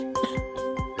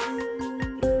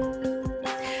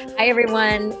Hi,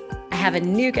 everyone. I have a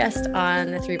new guest on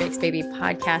the Three Bakes Baby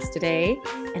podcast today,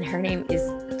 and her name is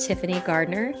Tiffany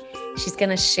Gardner. She's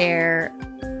going to share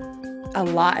a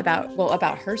lot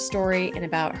about her story and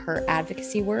about her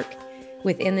advocacy work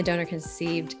within the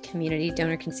donor-conceived community,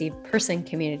 donor-conceived person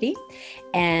community.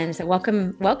 And so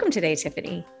welcome today,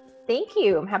 Tiffany. Thank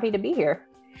you. I'm happy to be here.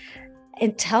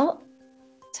 And tell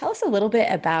us a little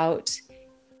bit about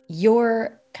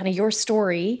your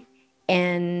story.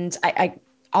 And I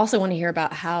also want to hear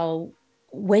about how,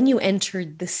 when you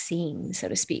entered the scene, so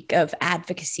to speak, of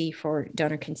advocacy for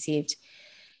donor-conceived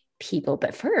people.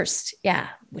 But first,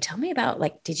 tell me about,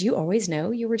 did you always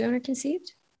know you were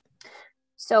donor-conceived?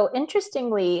 So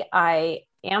interestingly, I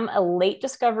am a late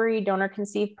discovery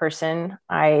donor-conceived person.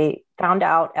 I found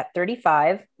out at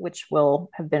 35, which will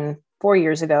have been 4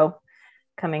 years ago,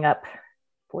 coming up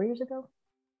 4 years ago.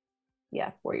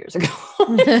 Yeah, 4 years ago.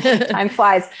 Time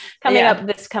flies, coming up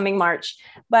this coming March.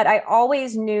 But I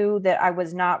always knew that I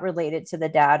was not related to the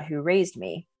dad who raised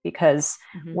me, because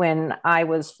when I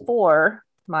was 4,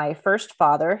 my first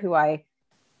father, who I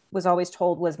was always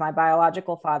told was my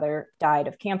biological father, died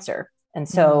of cancer. And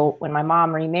so when my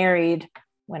mom remarried,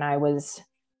 when I was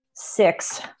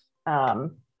 6,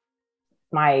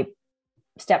 my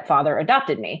stepfather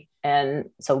adopted me.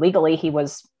 And so legally he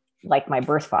was like my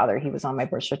birth father. He was on my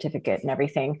birth certificate and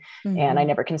everything. And I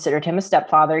never considered him a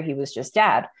stepfather. He was just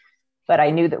dad. But I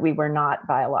knew that we were not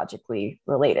biologically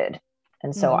related.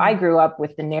 And so I grew up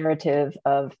with the narrative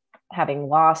of having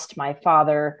lost my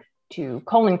father to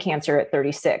colon cancer at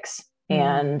 36.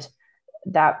 And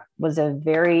that was a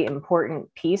very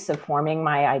important piece of forming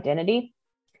my identity.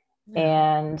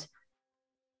 And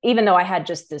even though I had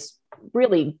just this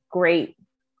really great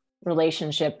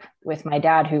relationship with my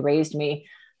dad who raised me,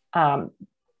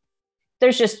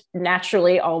 there's just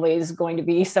naturally always going to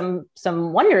be some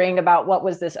wondering about what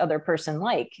was this other person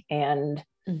like, and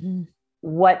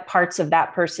what parts of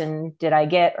that person did I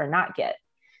get or not get.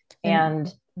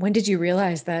 And when did you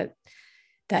realize that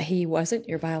he wasn't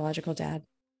your biological dad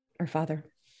or father?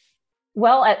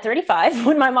 Well, at 35,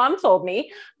 when my mom told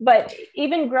me. But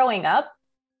even growing up,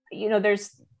 there's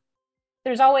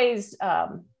always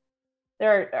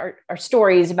there are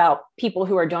stories about people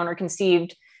who are donor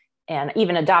conceived, and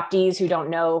even adoptees who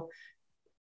don't know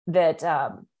that.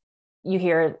 You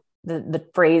hear the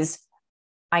phrase,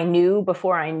 "I knew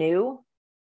before I knew,"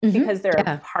 because there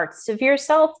are parts of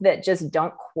yourself that just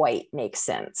don't quite make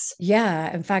sense.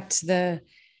 Yeah. In fact, the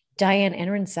Diane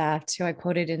Ehrensaft, who I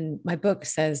quoted in my book,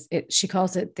 says she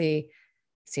calls it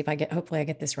hopefully I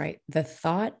get this right, the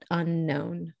thought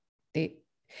unknown.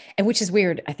 And which is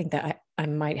weird. I think that I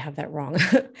might have that wrong,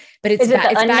 but it's the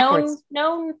unknown backwards.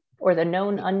 known, or the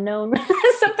known unknown,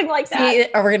 something like that. See,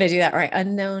 we're going to do that, right?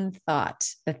 Unknown thought,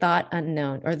 the thought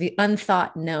unknown, or the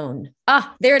unthought known.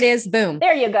 There it is. Boom.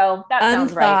 There you go. That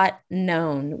sounds right. Unthought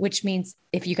known, which means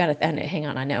if you got to, hang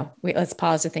on, I know. Let's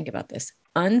pause to think about this.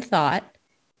 Unthought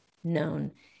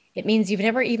known. It means you've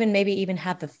never even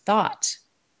had the thought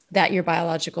that your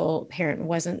biological parent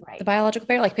wasn't the biological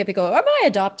parent. Like people go, "Am I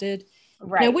adopted?"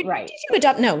 Right. No, right. Did you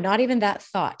adopt? No, not even that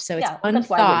thought. So it's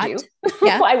unthought. Why would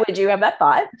you? Why would you have that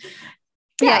thought?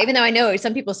 Yeah. Even though I know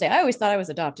some people say, I always thought I was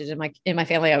adopted in my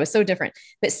family. I was so different.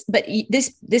 But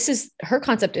this is her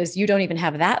concept is you don't even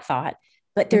have that thought,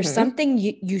 but there's something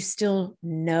you still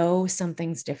know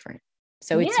something's different.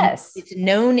 So it's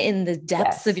known in the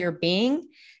depths of your being,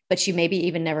 but you maybe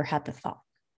even never had the thought.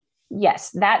 Yes,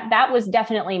 that was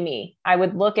definitely me. I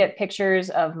would look at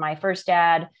pictures of my first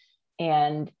dad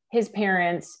and his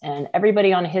parents and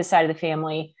everybody on his side of the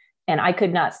family, and I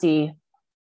could not see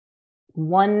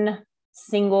one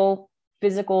single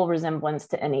physical resemblance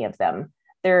to any of them.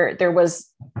 There was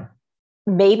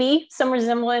maybe some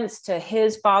resemblance to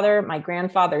his father, my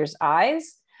grandfather's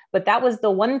eyes, but that was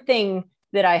the one thing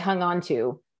that I hung on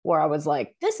to, where I was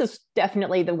like, this is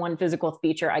definitely the one physical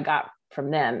feature I got from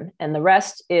them. And the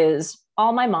rest is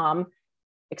all my mom,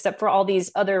 except for all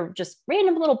these other just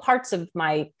random little parts of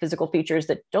my physical features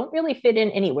that don't really fit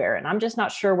in anywhere. And I'm just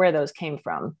not sure where those came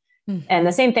from. And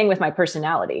the same thing with my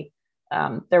personality.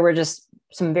 There were just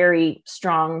some very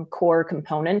strong core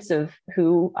components of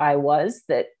who I was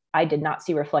that I did not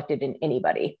see reflected in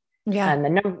anybody. Yeah. And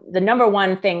the number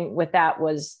one thing with that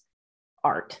was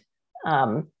art.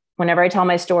 Whenever I tell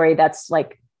my story, that's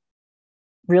like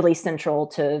really central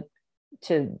to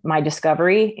my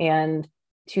discovery and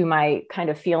to my kind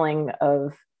of feeling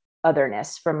of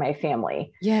otherness from my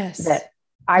family. Yes. That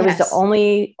I was the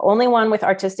only one with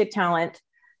artistic talent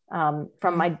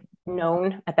from my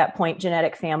known at that point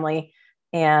genetic family.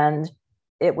 And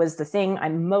it was the thing I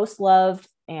most loved.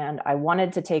 And I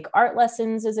wanted to take art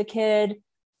lessons as a kid,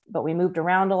 but we moved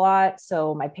around a lot.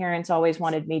 So my parents always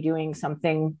wanted me doing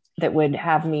something that would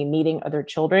have me meeting other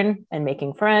children and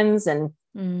making friends, and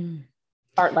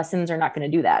art lessons are not going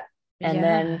to do that. And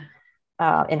then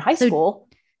in high school,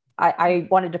 I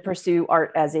wanted to pursue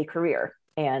art as a career,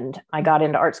 and I got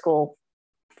into art school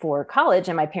for college,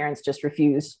 and my parents just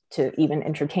refused to even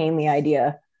entertain the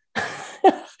idea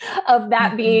of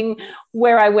that being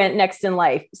where I went next in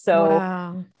life. So,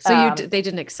 wow. So they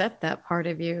didn't accept that part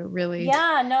of you, really?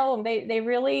 Yeah, no, they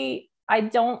really, I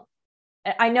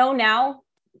know now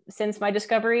since my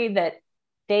discovery that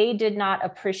they did not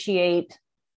appreciate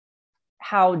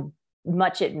how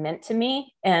much it meant to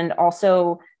me. And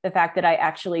also the fact that I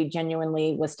actually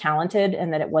genuinely was talented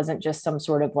and that it wasn't just some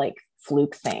sort of like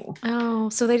fluke thing. Oh,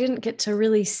 so they didn't get to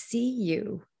really see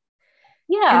you.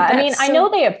 Yeah. I mean, I know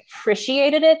they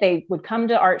appreciated it. They would come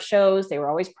to art shows. They were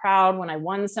always proud when I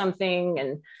won something.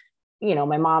 And, you know,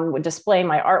 my mom would display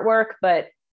my artwork, but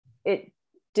it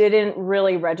didn't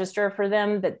really register for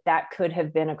them that that could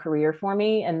have been a career for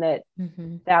me. And that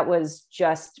that was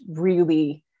just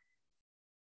really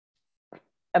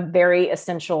a very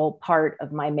essential part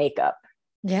of my makeup.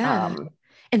 Yeah.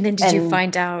 And then did you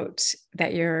find out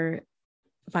that your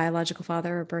biological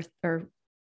father or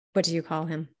what do you call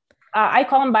him? I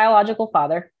call him biological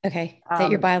father. Okay. That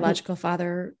your biological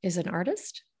father is an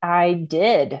artist? I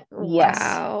did.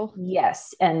 Wow.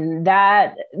 Yes. And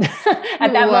that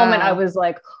at that moment, I was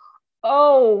like,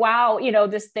 oh, wow. You know,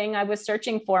 this thing I was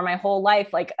searching for my whole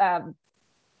life. Like,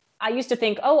 I used to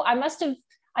think, oh,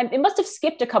 it must have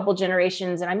skipped a couple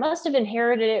generations, and I must have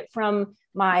inherited it from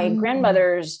my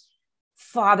grandmother's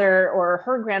father or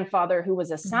her grandfather, who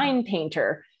was a sign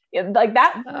painter. Like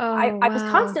that. I was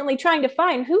constantly trying to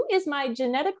find who is my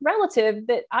genetic relative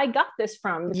that I got this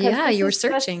from. Because you were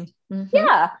searching.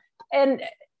 Yeah. And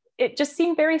it just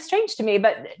seemed very strange to me,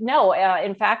 but no,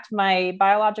 in fact, my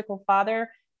biological father,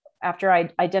 after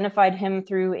I identified him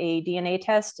through a DNA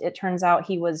test, it turns out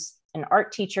he was an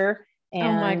art teacher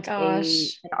and an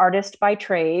artist by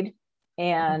trade.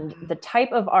 And the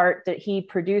type of art that he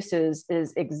produces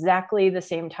is exactly the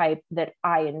same type that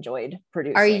I enjoyed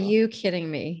producing. Are you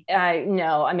kidding me?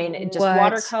 No, I mean, just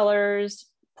watercolors,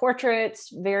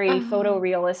 portraits, very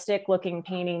photorealistic looking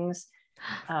paintings.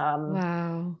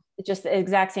 Wow. Just the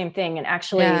exact same thing. And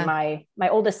actually my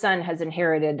oldest son has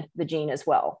inherited the gene as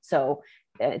well. So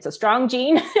it's a strong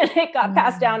gene. It got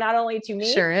passed down not only to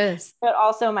me, sure is, but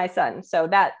also my son. So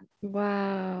that,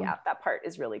 yeah, that part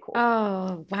is really cool.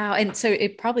 Oh, wow. And so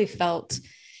it probably felt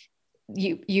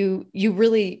you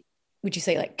really, would you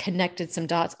say, like connected some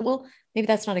dots? Well, maybe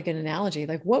that's not a good analogy.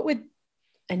 Like what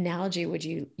analogy would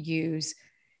you use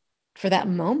for that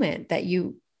moment that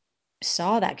you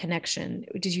saw that connection?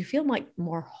 Did you feel like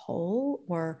more whole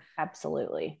or?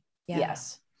 Absolutely. Yeah.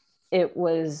 Yes. It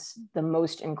was the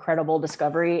most incredible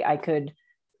discovery I could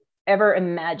ever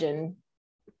imagine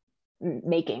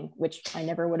making, which I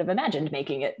never would have imagined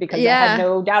making it, because I had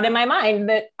no doubt in my mind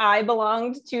that I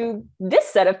belonged to this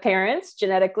set of parents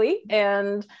genetically.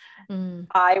 And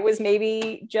I was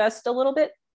maybe just a little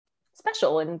bit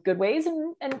special in good ways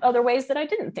and other ways that I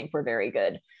didn't think were very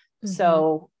good.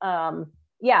 So,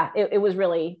 it was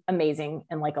really amazing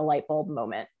and like a light bulb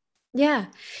moment. Yeah.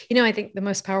 You know, I think the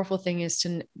most powerful thing is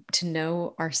to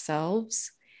know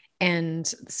ourselves. And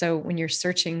so when you're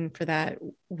searching for that,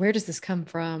 where does this come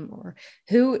from? Or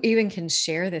who even can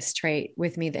share this trait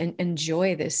with me and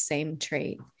enjoy this same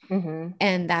trait?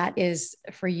 And that is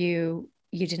for you,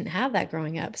 you didn't have that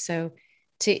growing up. So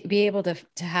to be able to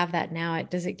have that now,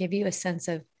 does it give you a sense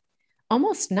of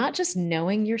almost not just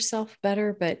knowing yourself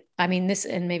better, but I mean this,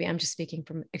 and maybe I'm just speaking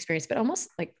from experience, but almost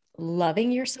like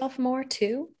loving yourself more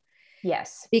too?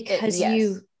 Yes. Because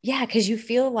because you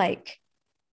feel like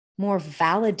more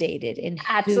validated in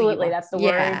absolutely. That's the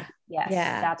word. Yes.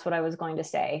 That's what I was going to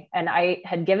say. And I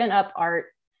had given up art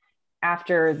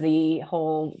after the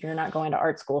whole "you're not going to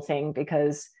art school" thing,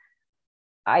 because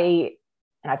I've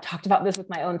talked about this with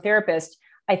my own therapist.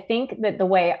 I think that the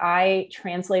way I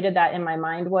translated that in my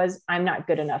mind was, I'm not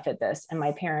good enough at this, and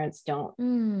my parents don't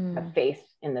have faith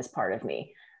in this part of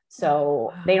me.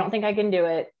 So they don't think I can do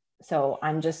it. So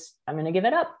I'm going to give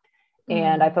it up.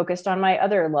 And I focused on my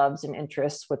other loves and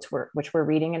interests, which were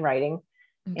reading and writing.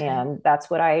 And that's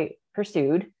what I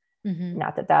pursued.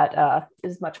 Not that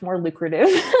is much more lucrative.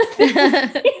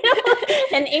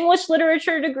 An English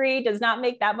literature degree does not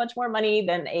make that much more money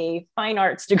than a fine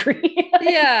arts degree.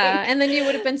 Yeah. And then you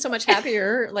would have been so much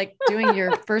happier, like doing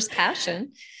your first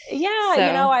passion. Yeah. So.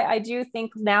 You know, I do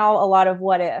think now a lot of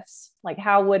what ifs, like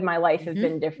how would my life have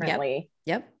been differently?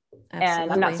 Yep. Absolutely.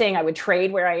 And I'm not saying I would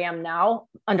trade where I am now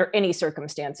under any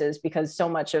circumstances, because so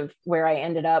much of where I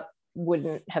ended up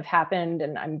wouldn't have happened.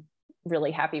 And I'm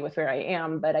really happy with where I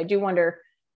am. But I do wonder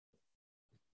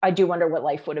what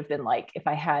life would have been like if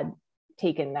I had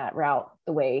taken that route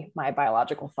the way my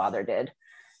biological father did.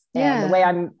 And the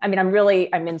way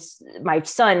my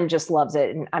son just loves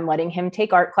it, and I'm letting him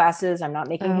take art classes. I'm not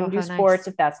making him do sports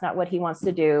if that's not what he wants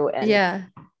to do. And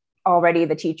already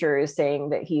the teacher is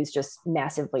saying that he's just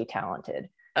massively talented.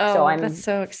 Oh, I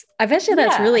bet you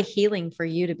that's really healing for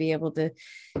you to be able to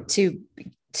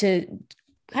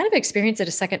kind of experience it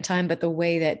a second time, but the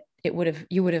way that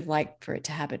you would have liked for it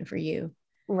to happen for you.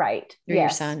 Right. Your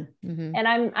son. Mm-hmm. And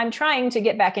I'm trying to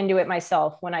get back into it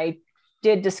myself. When I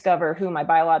did discover who my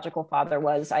biological father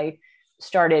was, I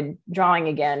started drawing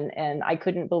again. And I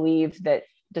couldn't believe that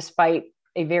despite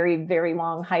a very, very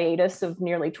long hiatus of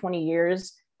nearly 20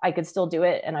 years, I could still do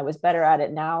it. And I was better at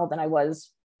it now than I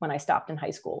was when I stopped in high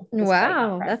school.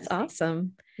 Wow. That's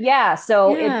awesome. Yeah.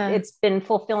 So it's been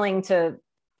fulfilling to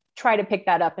try to pick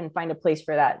that up and find a place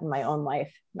for that in my own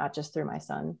life, not just through my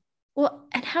son. Well,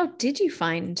 and how did you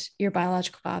find your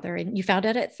biological father? And you found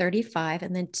out at 35,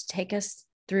 and then to take us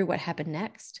through what happened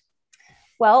next.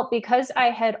 Well, because I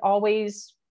had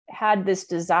always had this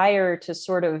desire to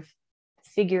sort of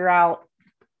figure out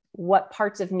what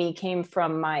parts of me came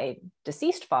from my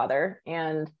deceased father,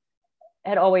 and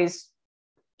had always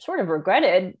sort of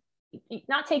regretted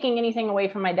not taking anything away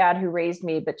from my dad who raised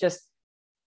me, but just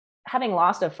having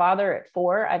lost a father at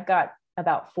 4, I've got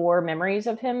about 4 memories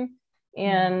of him.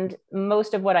 And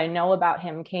most of what I know about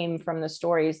him came from the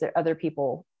stories that other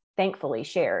people thankfully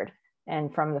shared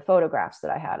and from the photographs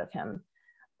that I had of him.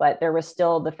 But there was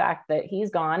still the fact that he's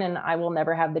gone, and I will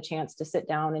never have the chance to sit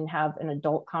down and have an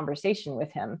adult conversation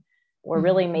with him, or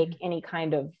really make any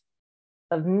kind of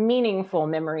meaningful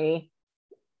memory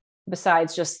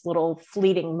besides just little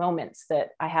fleeting moments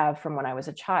that I have from when I was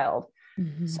a child.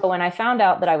 Mm-hmm. So when I found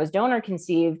out that I was donor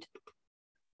conceived,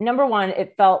 number one,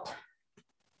 it felt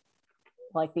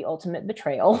like the ultimate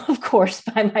betrayal, of course,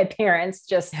 by my parents.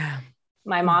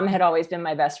 My mom had always been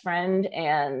my best friend,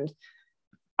 and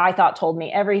I thought told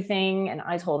me everything, and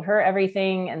I told her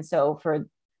everything. And so for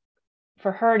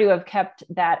her to have kept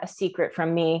that a secret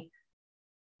from me,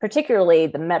 particularly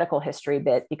the medical history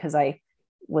bit, because I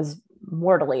was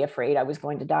mortally afraid I was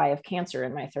going to die of cancer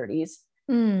in my 30s.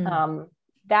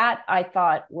 That I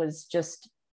thought was just,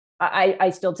 I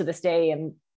still to this day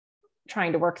am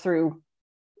trying to work through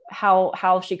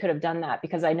how she could have done that,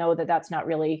 because I know that that's not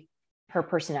really her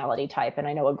personality type. And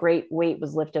I know a great weight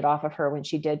was lifted off of her when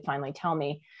she did finally tell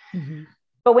me. Mm-hmm.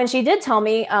 But when she did tell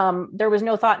me, there was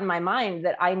no thought in my mind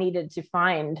that I needed to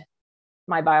find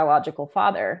my biological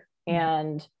father. Mm-hmm.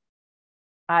 And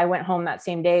I went home that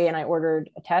same day and I ordered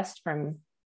a test from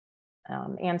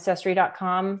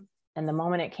ancestry.com. And the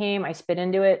moment it came, I spit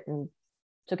into it and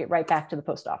took it right back to the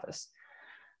post office.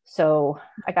 So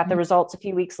I got the results a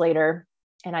few weeks later,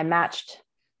 and I matched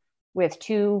with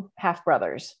 2 half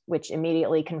brothers, which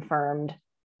immediately confirmed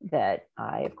that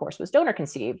I, of course, was donor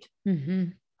conceived. Mm-hmm.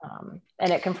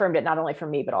 And it confirmed it not only for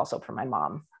me, but also for my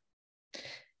mom.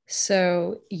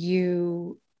 So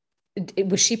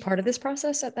was she part of this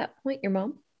process at that point, your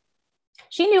mom?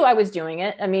 She knew I was doing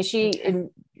it. I mean,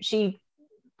 she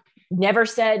never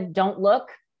said, don't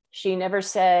look. She never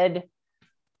said,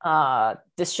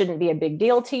 this shouldn't be a big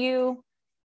deal to you,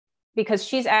 because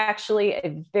she's actually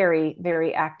a very,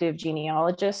 very active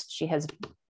genealogist. She has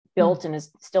built and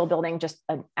is still building just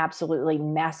an absolutely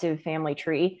massive family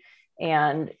tree.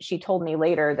 And she told me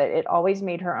later that it always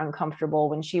made her uncomfortable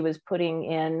when she was putting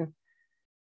in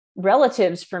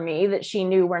relatives for me that she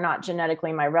knew were not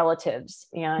genetically my relatives.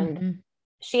 And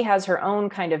she has her own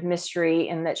kind of mystery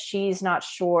in that she's not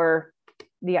sure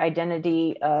the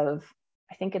identity of,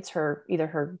 I think it's her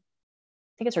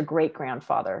great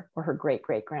grandfather or her great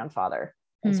great grandfather.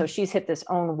 And so she's hit this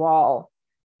own wall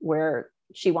where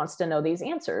she wants to know these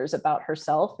answers about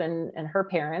herself and her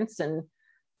parents and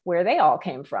where they all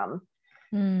came from.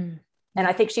 And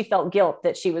I think she felt guilt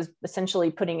that she was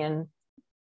essentially putting in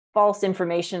false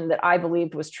information that I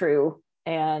believed was true,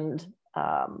 and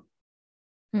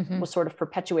was sort of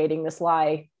perpetuating this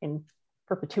lie in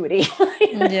perpetuity.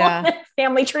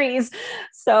 Family trees.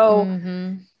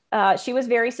 So she was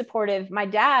very supportive. My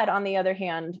dad, on the other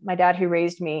hand, my dad who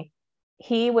raised me,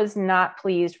 he was not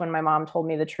pleased when my mom told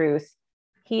me the truth.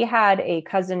 He had a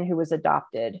cousin who was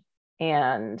adopted,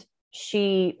 and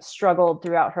she struggled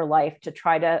throughout her life to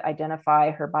try to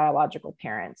identify her biological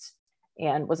parents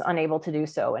and was unable to do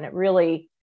so. And it really,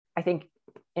 I think,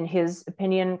 in his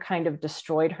opinion, kind of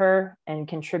destroyed her and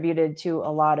contributed to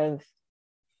a lot of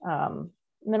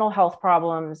mental health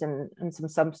problems and some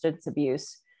substance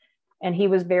abuse. And he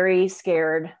was very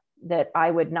scared that I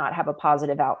would not have a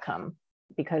positive outcome,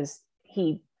 because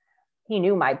he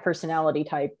knew my personality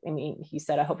type. I mean, he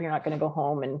said, I hope you're not going to go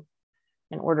home and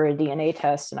order a DNA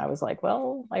test. And I was like,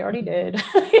 well, I already did.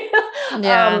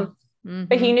 Yeah.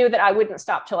 But he knew that I wouldn't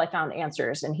stop till I found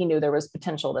answers. And he knew there was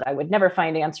potential that I would never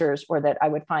find answers, or that I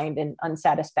would find an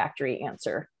unsatisfactory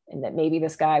answer, and that maybe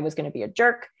this guy was going to be a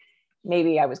jerk.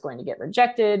 Maybe I was going to get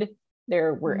rejected.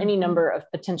 There were any number of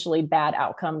potentially bad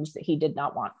outcomes that he did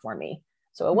not want for me.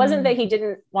 So it wasn't that he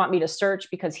didn't want me to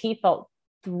search because he felt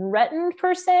threatened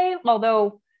per se,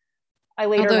 although I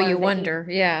later although learned you wonder,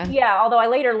 although I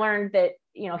later learned that,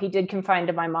 you know, he did confide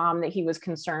to my mom that he was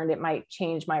concerned it might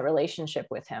change my relationship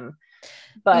with him.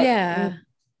 But yeah,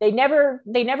 they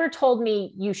never told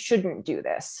me you shouldn't do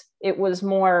this. It was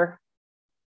more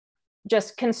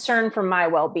just concern for my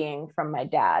well-being from my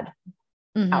dad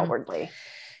outwardly.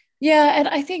 Yeah. And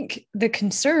I think the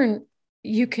concern,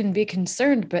 you can be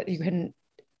concerned, but you can,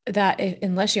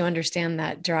 unless you understand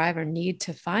that drive or need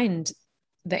to find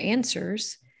the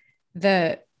answers,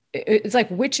 it's like,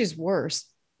 which is worse,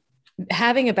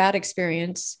 having a bad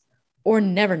experience or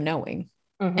never knowing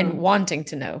and wanting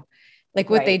to know? Like,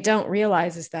 what they don't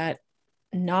realize is that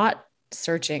not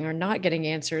searching or not getting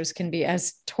answers can be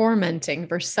as tormenting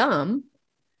for some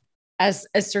as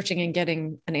searching and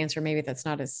getting an answer maybe that's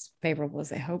not as favorable as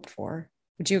they hoped for.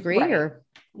 Would you agree? Right. Or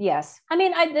yes, I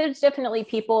mean, there's definitely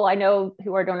people I know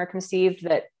who are donor conceived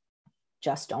that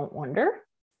just don't wonder.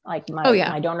 Like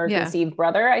my donor conceived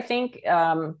brother, I think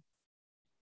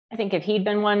if he'd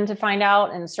been one to find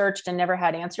out and searched and never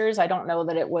had answers, I don't know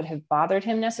that it would have bothered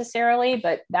him necessarily,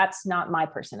 but that's not my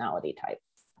personality type.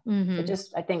 It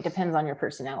just, I think, depends on your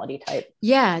personality type.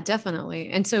 Yeah, definitely.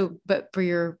 And so, but for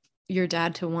your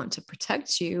dad to want to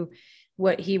protect you,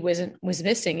 what he was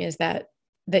missing is that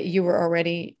you were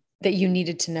already, that you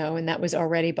needed to know, and that was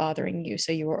already bothering you.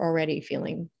 So you were already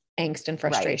feeling angst and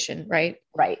frustration, right?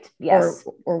 Right. Yes.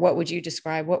 Or what would you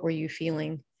describe? What were you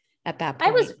feeling at that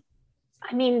point?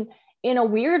 I mean, in a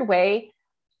weird way.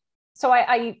 So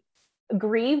I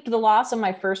grieved the loss of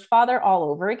my first father all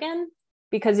over again,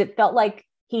 because it felt like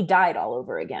he died all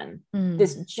over again.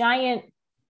 This giant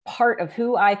part of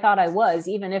who I thought I was,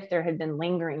 even if there had been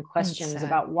lingering questions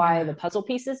about why the puzzle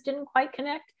pieces didn't quite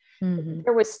connect,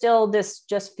 there was still this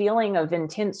just feeling of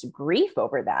intense grief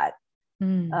over that.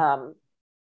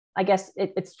 I guess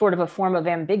it's sort of a form of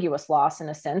ambiguous loss in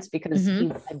a sense, because he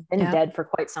had been dead for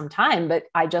quite some time, but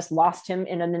I just lost him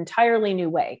in an entirely new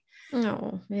way.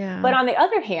 Oh, yeah. But on the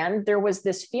other hand, there was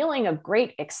this feeling of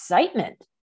great excitement.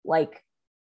 Like,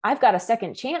 I've got a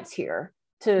second chance here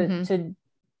to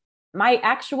my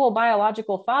actual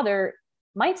biological father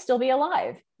might still be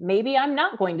alive. Maybe I'm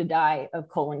not going to die of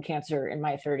colon cancer in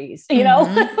my 30s, you know?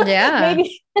 Yeah.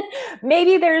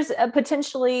 maybe there's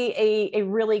potentially a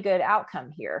really good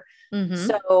outcome here.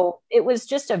 So it was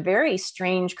just a very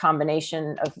strange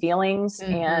combination of feelings.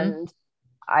 And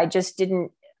I just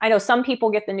didn't, I know some people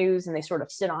get the news and they sort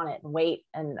of sit on it and wait.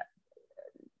 And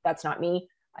that's not me.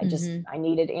 I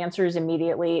needed answers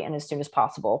immediately and as soon as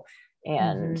possible.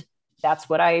 And that's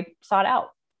what I sought out.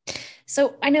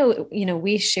 So I know, you know,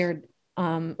 we shared,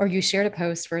 or you shared a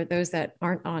post for those that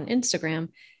aren't on Instagram.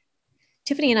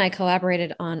 Tiffany and I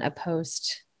collaborated on a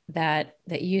post that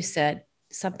you said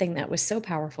something that was so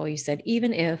powerful. You said,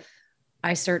 even if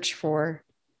I search for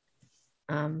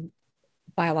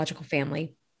biological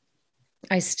family,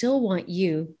 I still want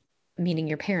you, meaning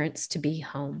your parents, to be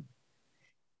home.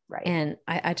 Right. And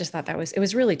I just thought it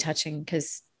was really touching,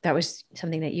 because that was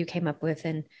something that you came up with,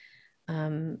 and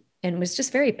was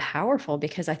just very powerful,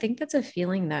 because I think that's a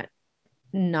feeling that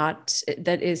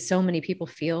is so many people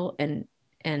feel and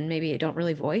maybe don't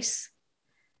really voice.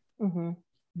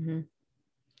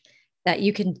 That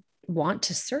you can want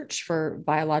to search for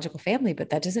biological family,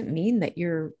 but that doesn't mean that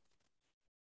you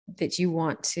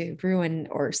want to ruin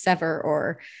or sever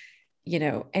or, you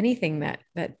know, anything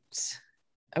that's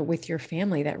with your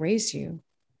family that raised you.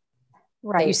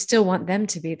 Right. That you still want them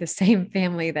to be the same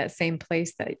family, that same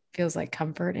place that feels like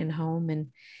comfort and home. And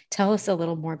tell us a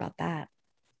little more about that.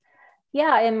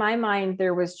 Yeah. In my mind,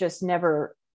 there was just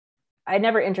I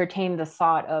never entertained the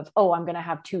thought of, oh, I'm going to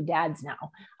have two dads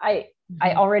now. I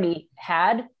already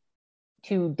had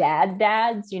two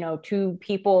dads, you know, two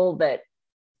people that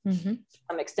to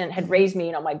some extent had raised me.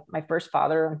 You know, my first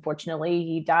father, unfortunately,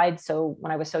 he died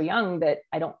when I was so young that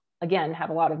I don't, again,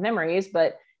 have a lot of memories,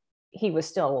 but he was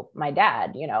still my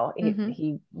dad. You know,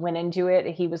 he went into it.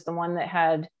 He was the one that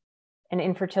had an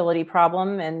infertility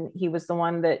problem, and he was the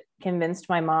one that convinced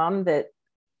my mom that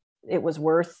it was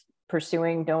worth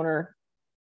pursuing donor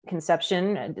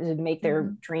conception to make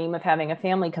their dream of having a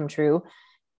family come true.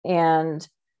 And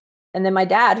And then my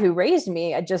dad, who raised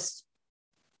me,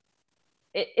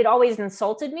 it always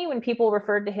insulted me when people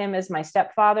referred to him as my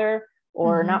stepfather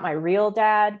or not my real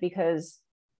dad, because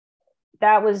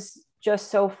that was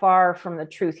just so far from the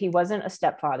truth. He wasn't a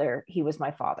stepfather. He was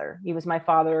my father. He was my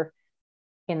father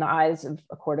in the eyes of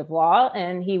a court of law.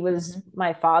 And he was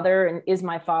my father and is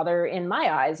my father in my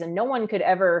eyes. And no one could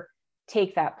ever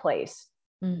take that place.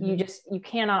 You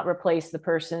cannot replace the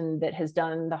person that has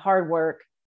done the hard work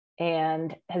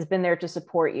and has been there to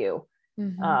support you.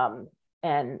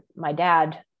 And my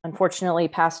dad unfortunately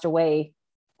passed away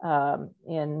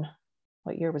in,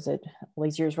 what year was it? All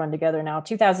these years run together now,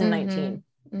 2019.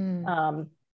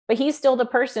 But he's still the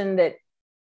person that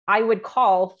I would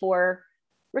call for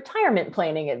retirement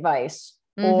planning advice,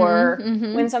 or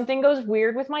when something goes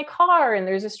weird with my car and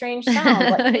there's a strange sound,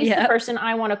 like he's the person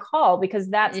I want to call, because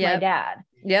that's my dad.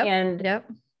 And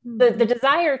the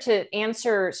desire to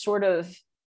answer sort of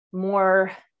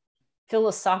more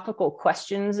philosophical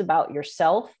questions about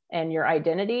yourself and your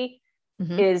identity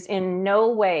is in no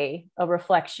way a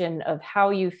reflection of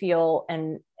how you feel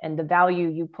and the value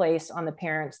you place on the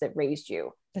parents that raised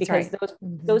you. That's because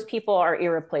those people are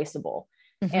irreplaceable.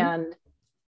 And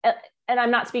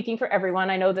I'm not speaking for everyone.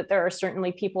 I know that there are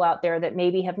certainly people out there that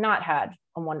maybe have not had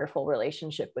a wonderful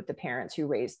relationship with the parents who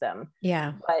raised them.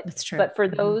 Yeah, but that's true. But for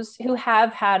those who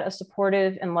have had a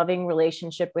supportive and loving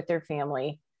relationship with their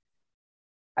family,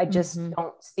 I just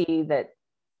don't see that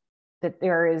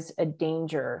there is a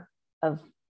danger of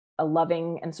a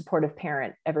loving and supportive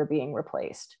parent ever being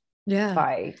replaced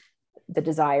by the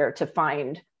desire to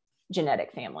find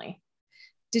genetic family.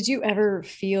 Did you ever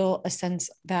feel a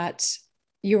sense that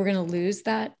you were going to lose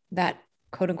that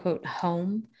quote unquote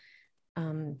home?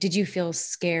 Did you feel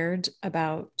scared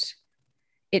about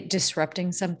it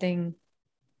disrupting something,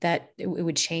 that it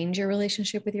would change your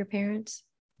relationship with your parents?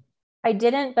 I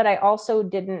didn't, but I also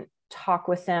didn't talk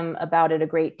with them about it a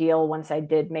great deal once I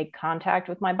did make contact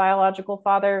with my biological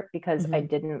father, because I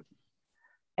didn't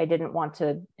want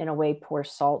to, in a way, pour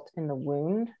salt in the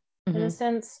wound in a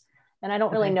sense. And I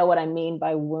don't really know what I mean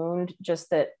by wound, just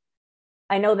that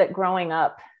I know that growing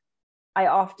up, I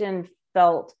often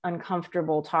felt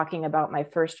uncomfortable talking about my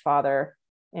first father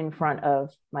in front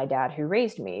of my dad who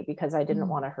raised me, because I didn't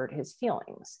want to hurt his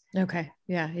feelings. Okay.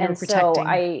 Yeah. And protecting.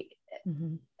 So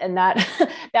and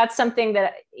that's something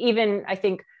that even I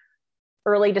think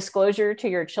early disclosure to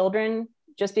your children,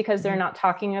 just because they're not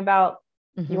talking about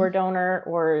your donor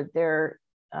or their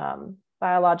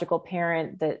biological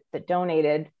parent that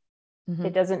donated,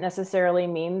 it doesn't necessarily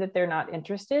mean that they're not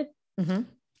interested. No.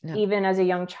 Even as a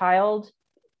young child,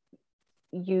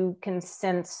 you can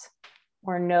sense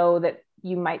or know that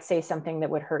you might say something that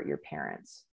would hurt your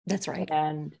parents. That's right.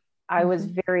 And I was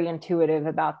very intuitive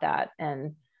about that.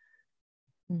 And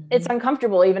it's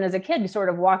uncomfortable, even as a kid, sort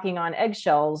of walking on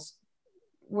eggshells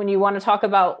when you want to talk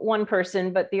about one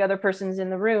person, but the other person's in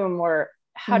the room, or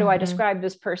how do I describe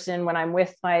this person when I'm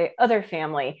with my other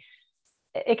family?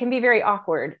 It can be very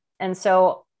awkward. And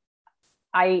so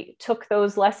I took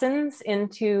those lessons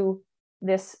into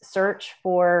this search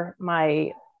for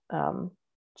my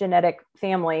genetic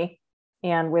family,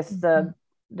 and with the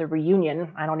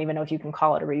reunion. I don't even know if you can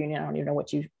call it a reunion. I don't even know what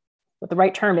the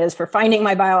right term is for finding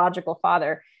my biological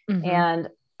father. And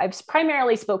I've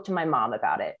primarily spoke to my mom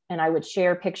about it, and I would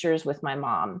share pictures with my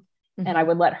mom, and I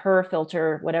would let her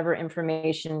filter whatever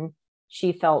information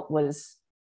she felt was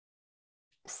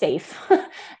safe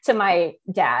to my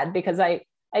dad, because I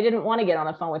didn't want to get on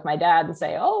the phone with my dad and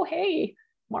say, oh, hey,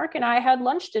 Mark and I had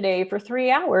lunch today for 3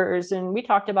 hours and we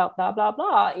talked about blah, blah,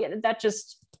 blah. That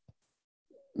just,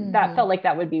 that felt like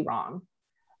that would be wrong.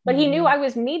 But he knew I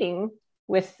was meeting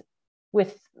with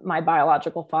my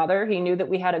biological father. He knew that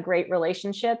we had a great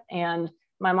relationship. And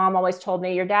my mom always told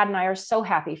me, your dad and I are so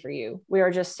happy for you. We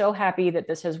are just so happy that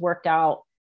this has worked out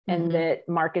and that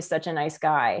Mark is such a nice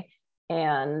guy.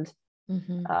 And,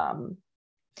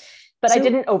 but I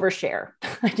didn't overshare.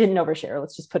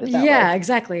 Let's just put it that way. Yeah,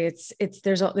 exactly. It's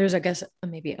there's I guess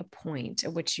maybe a point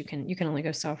at which you can only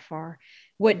go so far.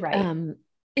 What, right.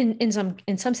 In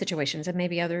some situations, and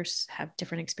maybe others have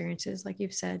different experiences, like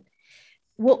you've said.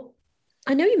 Well,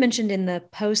 I know you mentioned in the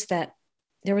post that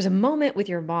there was a moment with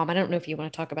your mom. I don't know if you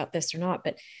want to talk about this or not,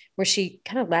 but where she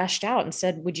kind of lashed out and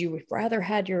said, would you rather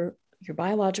had your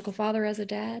biological father as a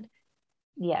dad?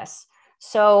 Yes.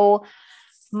 So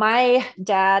my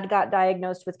dad got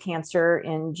diagnosed with cancer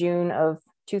in June of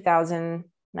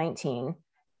 2019.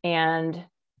 And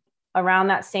around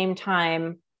that same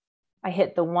time, I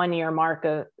hit the 1 year mark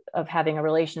of having a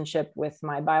relationship with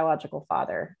my biological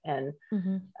father. And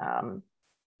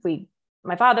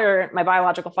my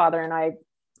biological father and I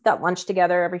got lunch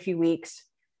together every few weeks.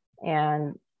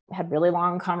 and had really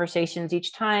long conversations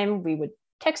each time. We would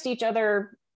text each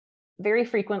other very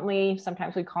frequently.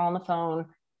 Sometimes we'd call on the phone.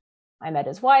 I met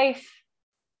his wife.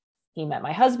 He met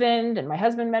my husband, and my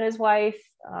husband met his wife.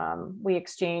 We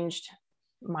exchanged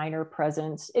minor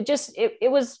presents.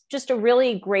 It was just a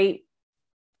really great,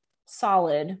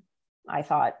 solid, I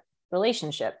thought,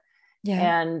 relationship.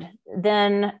 Yeah. And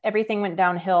then everything went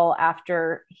downhill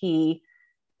after he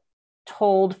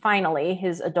told finally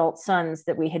his adult sons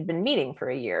that we had been meeting for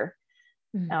a year.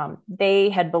 They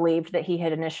had believed that he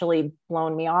had initially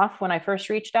blown me off when I first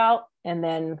reached out. And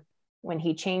then when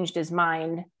he changed his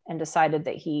mind and decided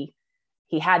that he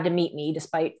had to meet me,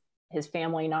 despite his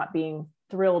family not being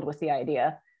thrilled with the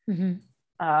idea,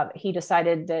 he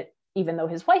decided that even though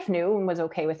his wife knew and was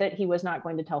okay with it, he was not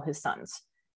going to tell his sons.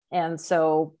 And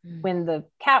so when the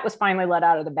cat was finally let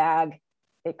out of the bag,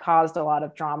 it caused a lot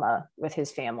of drama with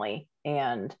his family.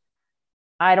 And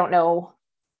I don't know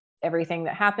everything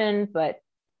that happened, but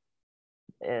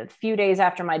a few days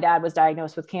after my dad was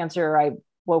diagnosed with cancer, I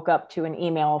woke up to an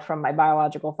email from my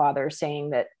biological father saying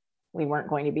that we weren't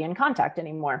going to be in contact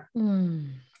anymore.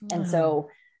 And so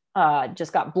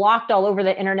just got blocked all over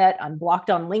the internet. I'm blocked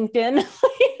on LinkedIn.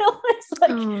 It's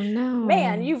like, oh no,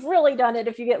 man, you've really done it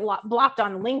if you get blocked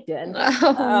on LinkedIn.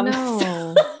 Oh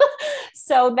no.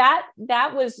 So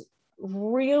that was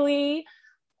really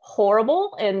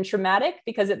horrible and traumatic,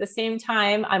 because at the same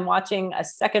time I'm watching a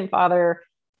second father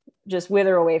just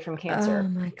wither away from cancer. Oh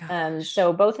my gosh. And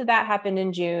so both of that happened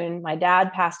in June. My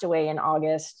dad passed away in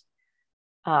August.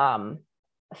 A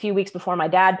few weeks before my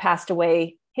dad passed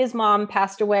away, his mom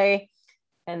passed away.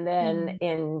 And then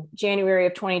in January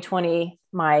of 2020,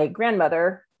 my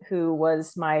grandmother, who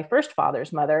was my first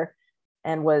father's mother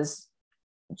and was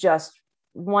just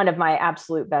one of my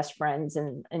absolute best friends,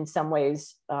 and in some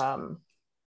ways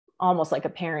almost like a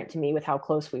parent to me with how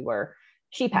close we were,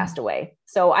 she passed away.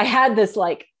 So I had this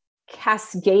like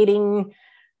cascading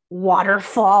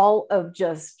waterfall of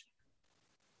just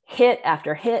hit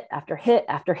after hit after hit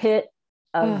after hit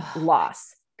of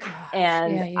loss. Gosh,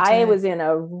 and I was in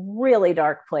a really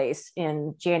dark place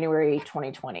in January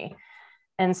 2020.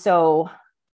 And so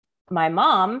my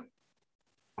mom,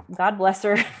 God bless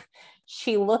her,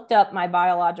 she looked up my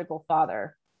biological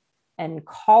father and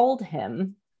called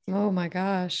him. Oh my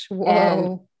gosh. Whoa.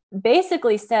 And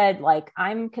basically said, like,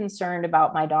 I'm concerned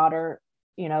about my daughter,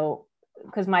 you know,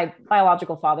 because my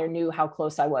biological father knew how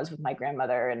close I was with my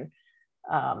grandmother. And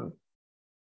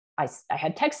I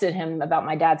had texted him about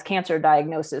my dad's cancer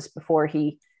diagnosis before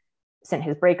he sent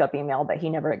his breakup email, but he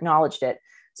never acknowledged it.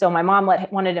 So my mom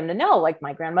wanted him to know, like,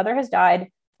 my grandmother has died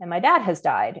and my dad has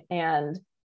died. And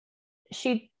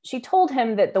she told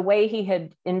him that the way he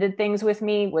had ended things with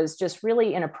me was just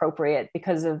really inappropriate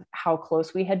because of how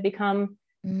close we had become.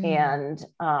 And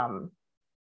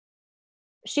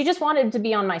she just wanted to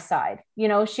be on my side. You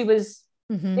know, it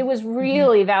was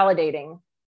really validating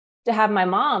to have my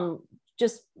mom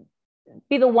just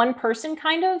be the one person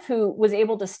kind of who was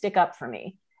able to stick up for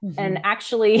me and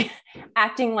actually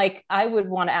acting like I would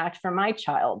want to act for my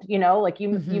child, you know, like you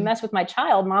mess with my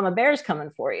child, Mama Bear's coming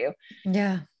for you.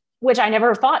 Yeah. Which I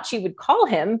never thought she would call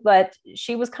him, but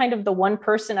she was kind of the one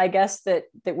person, I guess, that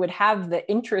would have the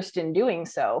interest in doing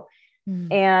so.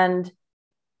 And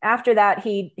after that,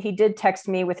 he did text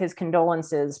me with his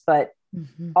condolences, but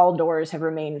all doors have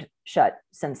remained shut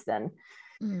since then.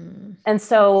 And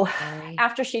so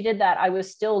after she did that, I was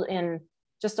still in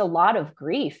just a lot of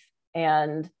grief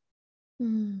and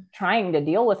trying to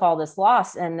deal with all this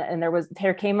loss. And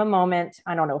there came a moment,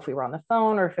 I don't know if we were on the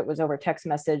phone or if it was over text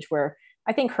message, where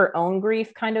I think her own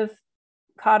grief kind of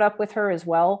caught up with her as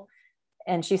well.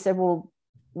 And she said, well,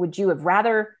 would you have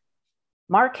rather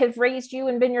Mark have raised you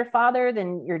and been your father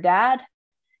than your dad?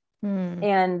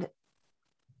 And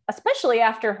especially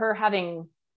after her having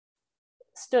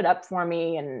stood up for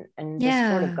me and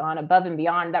just sort of gone above and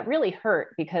beyond, that really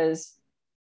hurt, because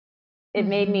it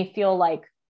made me feel like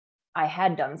I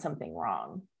had done something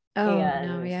wrong.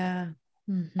 And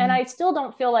I still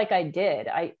don't feel like I did.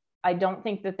 I don't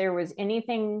think that there was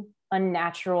anything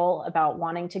unnatural about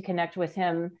wanting to connect with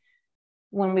him.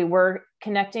 When we were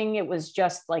connecting, it was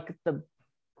just like the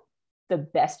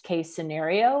best case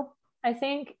scenario, I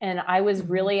think. And I was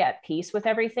really at peace with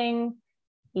everything,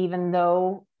 even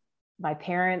though my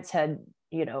parents had,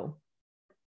 you know,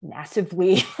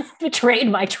 massively betrayed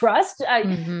my trust.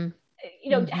 You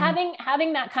know,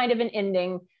 having that kind of an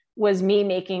ending was me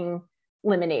making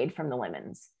lemonade from the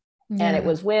lemons. And it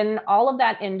was when all of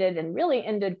that ended, and really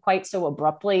ended quite so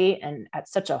abruptly and at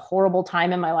such a horrible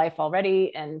time in my life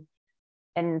already, and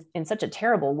in such a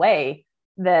terrible way,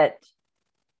 that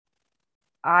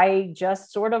I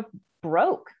just sort of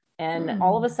broke. And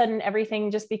all of a sudden,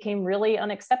 everything just became really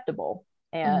unacceptable.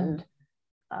 And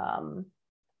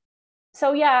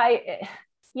so, yeah,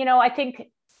 I think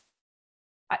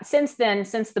since then,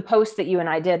 since the post that you and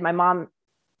I did, my mom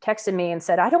texted me and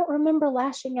said, I don't remember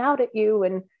lashing out at you.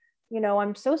 And,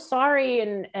 I'm so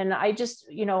sorry. And I just,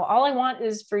 all I want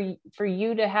is for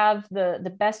you to have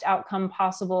the best outcome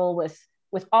possible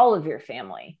with all of your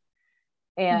family.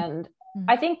 And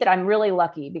I think that I'm really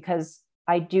lucky because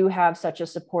I do have such a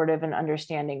supportive and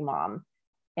understanding mom.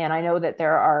 And I know that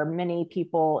there are many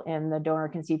people in the donor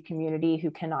conceived community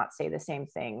who cannot say the same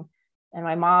thing. And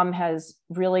my mom has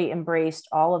really embraced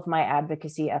all of my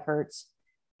advocacy efforts.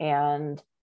 And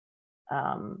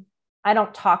I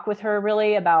don't talk with her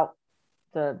really about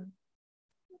the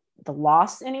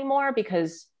loss anymore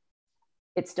because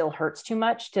it still hurts too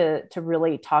much to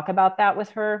really talk about that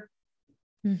with her.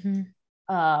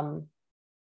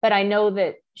 But I know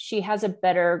that she has a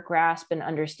better grasp and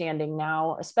understanding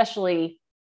now, especially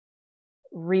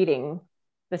reading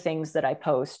the things that I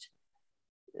post,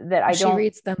 that I don't. She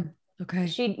reads them. Okay.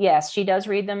 She does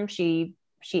read them. She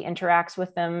interacts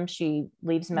with them. She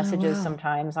leaves messages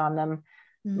sometimes on them,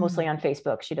 mostly on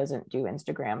Facebook. She doesn't do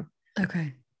Instagram.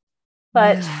 Okay.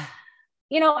 But,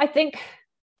 I think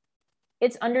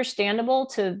it's understandable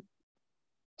to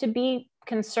be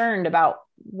concerned about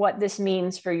what this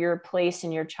means for your place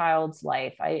in your child's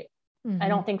life. I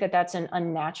don't think that that's an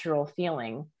unnatural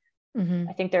feeling.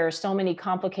 I think there are so many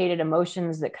complicated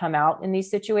emotions that come out in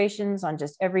these situations on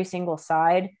just every single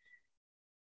side.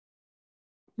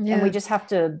 Yeah. And we just have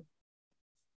to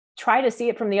try to see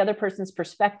it from the other person's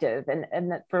perspective.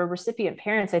 And that for recipient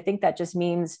parents, I think that just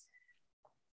means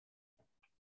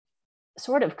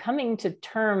sort of coming to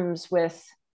terms with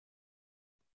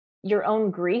your own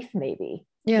grief, maybe.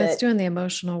 Yeah, it's doing the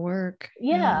emotional work.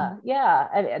 Yeah.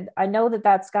 I know that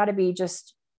that's got to be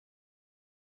just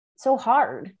so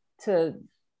hard to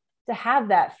have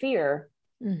that fear.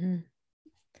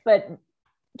 But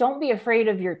don't be afraid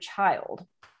of your child.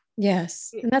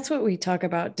 Yes. And that's what we talk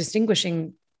about,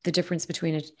 distinguishing the difference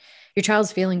between your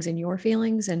child's feelings and your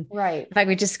feelings. And right. In fact,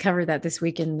 we just covered that this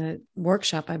week in the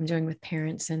workshop I'm doing with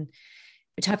parents. And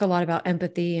we talk a lot about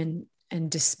empathy and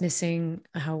dismissing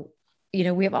how,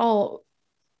 we all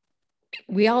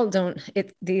don't,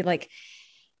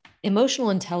 emotional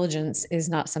intelligence is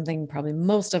not something probably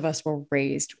most of us were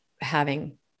raised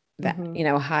having that,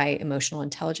 high emotional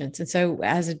intelligence. And so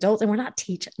as adults, and we're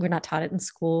not taught it in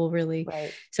school really.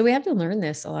 Right. So we have to learn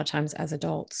this a lot of times as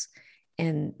adults.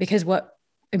 And because what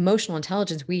emotional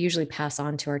intelligence we usually pass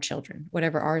on to our children,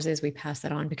 whatever ours is, we pass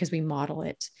that on because we model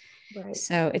it. Right.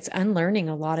 So it's unlearning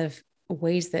a lot of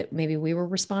ways that maybe we were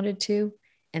responded to,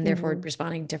 and therefore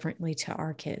responding differently to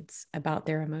our kids about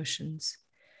their emotions.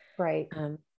 Right.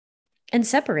 And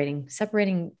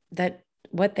separating that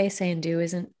what they say and do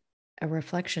isn't a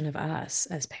reflection of us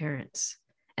as parents.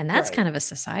 And that's kind of a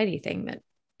society thing that,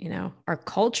 our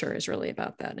culture is really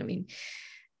about that. I mean,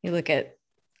 you look at,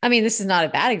 this is not a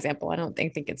bad example. I don't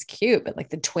think it's cute, but like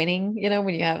the twinning,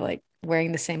 when you have like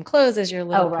wearing the same clothes as your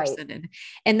little person.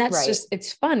 And that's just,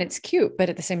 it's fun. It's cute. But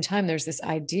at the same time, there's this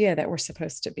idea that they're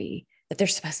supposed to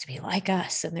be like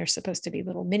us, and they're supposed to be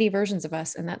little mini versions of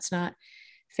us. And that's not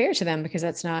fair to them because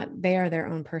they are their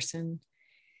own person.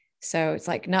 So it's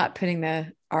like not putting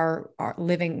our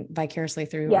living vicariously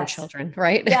through our children.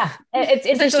 Right. Yeah. It's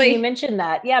interesting you mentioned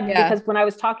that. Yeah. Because when I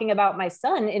was talking about my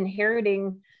son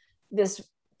inheriting this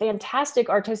fantastic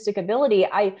artistic ability,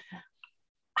 I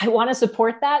want to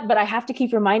support that, but I have to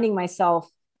keep reminding myself,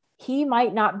 he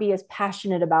might not be as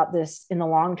passionate about this in the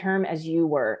long term as you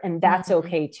were. And that's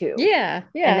okay too. Yeah.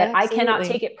 Yeah. And that absolutely. I cannot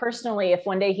take it personally if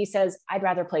one day he says, I'd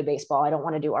rather play baseball. I don't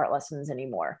want to do art lessons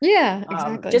anymore. Yeah,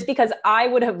 exactly. Just because I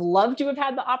would have loved to have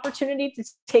had the opportunity to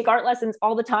take art lessons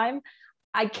all the time,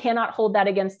 I cannot hold that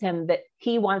against him that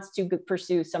he wants to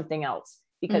pursue something else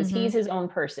because he's his own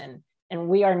person. And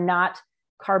we are not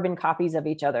carbon copies of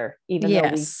each other, even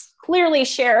though we clearly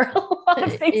share a lot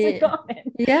of things in common.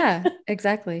 Yeah,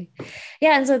 exactly.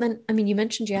 Yeah. And so then, you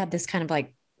mentioned you had this kind of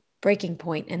like breaking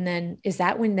point. And then is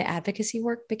that when the advocacy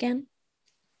work began?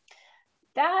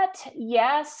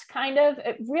 Yes, kind of.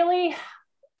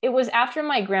 It was after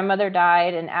my grandmother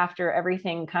died and after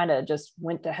everything kind of just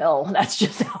went to hell. That's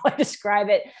just how I describe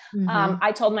it.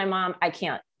 I told my mom, I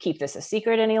can't keep this a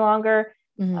secret any longer.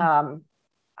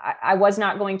 I was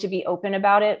not going to be open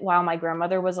about it while my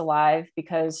grandmother was alive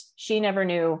because she never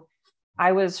knew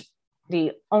I was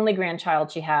the only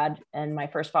grandchild she had. And my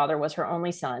first father was her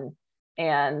only son.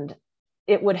 And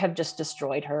it would have just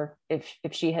destroyed her if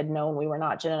she had known we were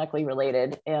not genetically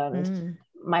related. And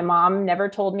my mom never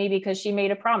told me because she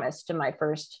made a promise to my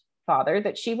first father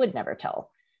that she would never tell.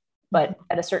 But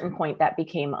at a certain point that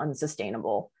became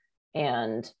unsustainable.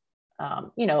 And,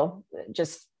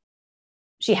 just,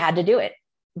 she had to do it,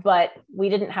 but we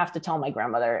didn't have to tell my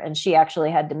grandmother, and she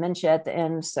actually had dementia at the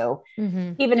end. So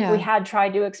even if we had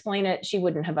tried to explain it, she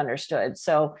wouldn't have understood.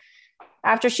 So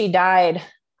after she died,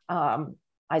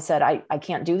 I said, I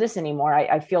can't do this anymore.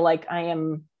 I feel like I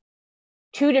am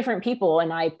two different people,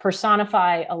 and I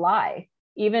personify a lie.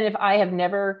 Even if I have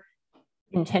never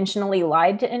intentionally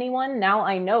lied to anyone, now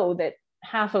I know that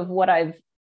half of what I've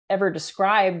ever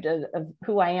described of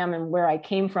who I am and where I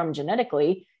came from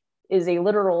genetically is a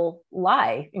literal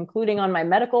lie, including on my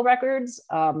medical records.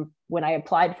 When I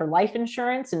applied for life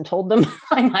insurance and told them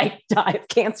I might die of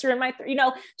cancer in my,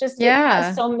 it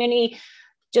has so many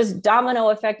just domino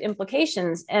effect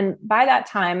implications. And by that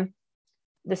time,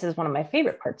 this is one of my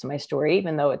favorite parts of my story,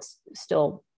 even though it's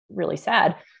still really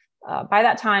sad. By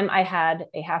that time, I had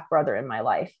a half brother in my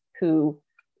life who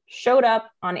showed up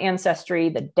on Ancestry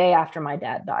the day after my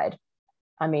dad died.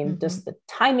 I mean, just the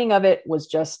timing of it was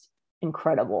just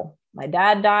incredible. My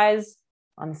dad dies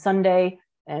on Sunday,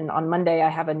 and on Monday, I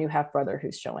have a new half brother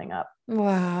who's showing up.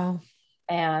 Wow.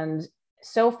 And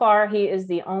so far, he is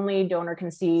the only donor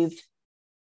conceived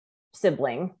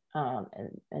sibling,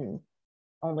 and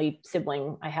only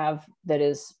sibling I have that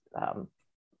is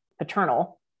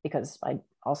paternal, because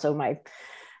my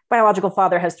biological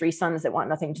father has 3 sons that want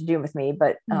nothing to do with me.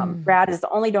 But Brad is the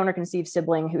only donor conceived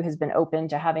sibling who has been open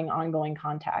to having ongoing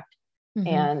contact.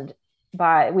 And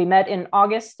we met in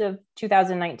August of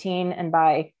 2019. And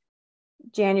by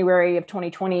January of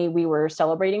 2020, we were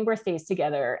celebrating birthdays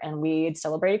together, and we had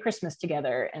celebrated Christmas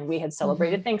together, and we had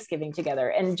celebrated Thanksgiving together.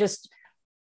 And just,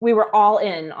 we were all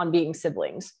in on being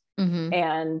siblings.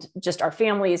 And just our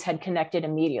families had connected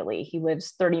immediately. He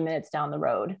lives 30 minutes down the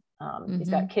road. He's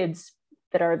got kids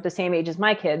that are the same age as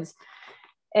my kids.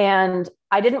 And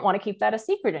I didn't want to keep that a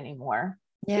secret anymore,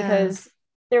 because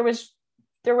there was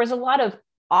a lot of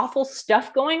awful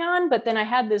stuff going on. But then I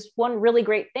had this one really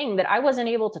great thing that I wasn't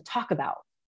able to talk about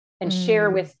and share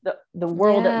with the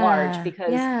world at large,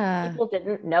 because people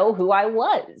didn't know who I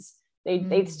was.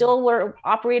 They still were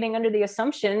operating under the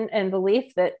assumption and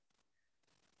belief that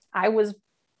I was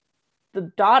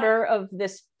the daughter of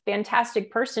this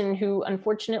fantastic person who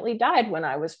unfortunately died when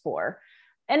I was 4.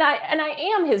 And I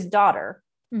am his daughter,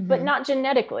 but not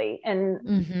genetically.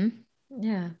 And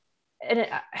and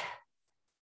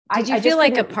did you feel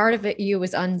like a part of it you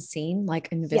was unseen, like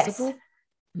invisible?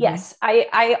 Yes.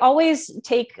 I always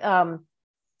take I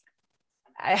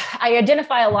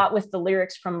identify a lot with the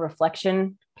lyrics from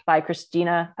Reflection by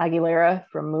Christina Aguilera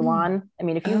from Mulan. I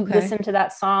mean, if you listen to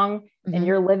that song and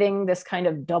you're living this kind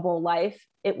of double life,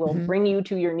 it will bring you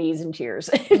to your knees in tears.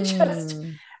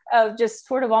 Just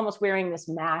sort of almost wearing this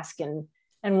mask and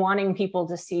wanting people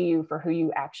to see you for who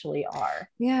you actually are.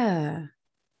 Yeah.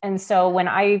 And so when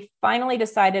I finally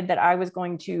decided that I was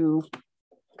going to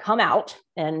come out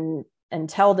and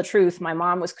tell the truth, my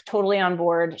mom was totally on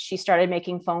board. She started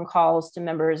making phone calls to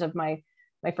members of my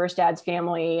first dad's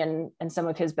family and some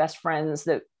of his best friends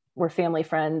that were family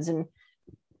friends, and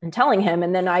telling him.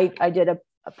 And then I did a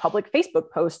public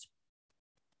Facebook post,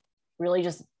 really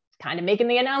just kind of making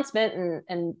the announcement.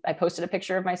 And I posted a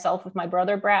picture of myself with my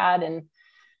brother, Brad.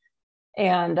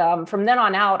 And from then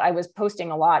on out, I was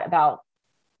posting a lot about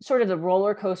sort of the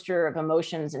roller coaster of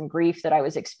emotions and grief that I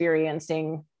was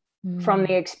experiencing from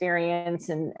the experience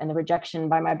and the rejection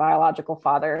by my biological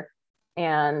father.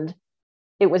 And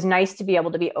it was nice to be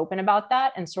able to be open about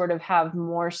that and sort of have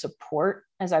more support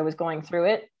as I was going through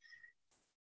it.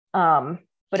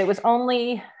 But it was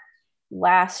only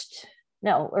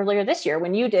earlier this year,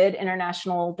 when you did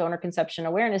International Donor Conception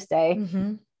Awareness Day,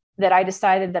 that I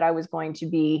decided that I was going to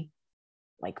be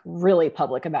like really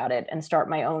public about it and start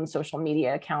my own social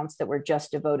media accounts that were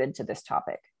just devoted to this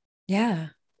topic. Yeah.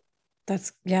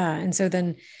 And so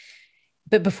then,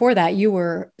 but before that, you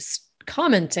were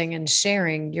commenting and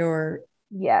sharing your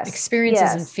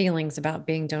experiences and feelings about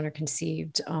being donor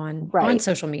conceived on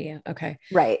social media. Okay.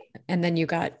 Right. And then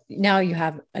now you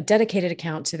have a dedicated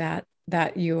account to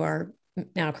that you are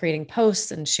now creating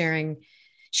posts and sharing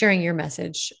your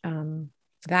message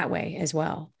that way as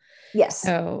well. Yes.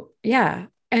 So, yeah.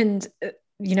 And,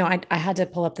 I had to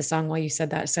pull up the song while you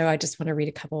said that. So I just want to read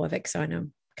a couple of it. So I know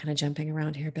I'm kind of jumping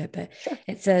around here a bit, but sure.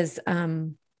 It says,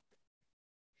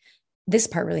 this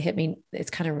part really hit me. It's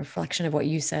kind of a reflection of what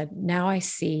you said. Now I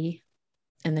see,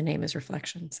 and the name is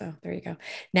Reflection. So there you go.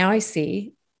 Now I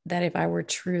see that if I were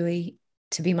truly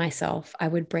to be myself, I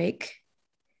would break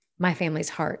my family's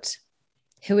heart.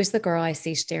 Who is the girl I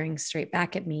see staring straight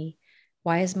back at me?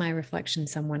 Why is my reflection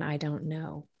someone I don't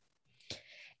know?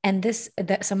 And this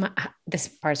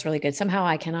part's really good. Somehow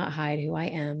I cannot hide who I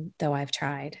am, though I've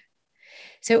tried.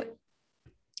 So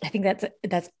I think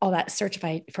that's all that search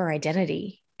for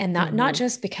identity, and not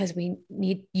just because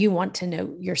you want to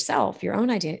know yourself, your own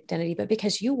identity, but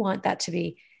because you want that to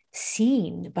be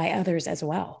seen by others as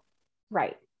well.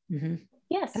 Right. Mm-hmm.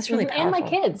 Yes. That's really powerful.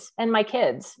 And my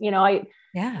kids,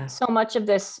 so much of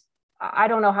this, I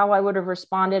don't know how I would have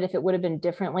responded if it would have been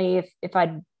differently if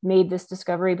I'd made this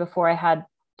discovery before I had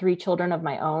 3 children of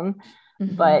my own,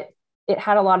 but it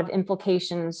had a lot of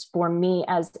implications for me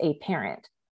as a parent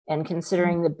and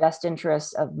considering the best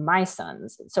interests of my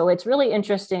sons. So it's really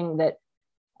interesting that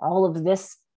all of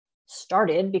this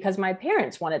started because my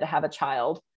parents wanted to have a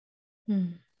child.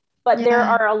 But there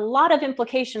are a lot of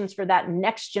implications for that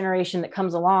next generation that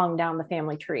comes along down the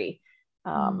family tree.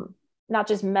 Not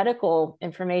just medical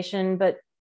information, but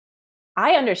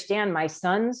I understand my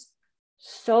sons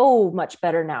so much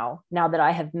better now that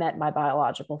I have met my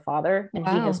biological father, and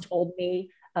he has told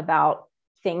me about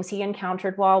things he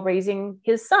encountered while raising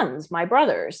his sons, my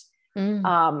brothers.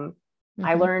 I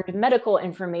learned medical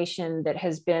information that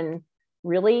has been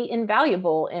really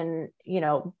invaluable in,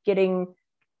 getting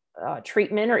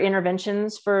treatment or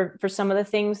interventions for some of the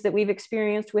things that we've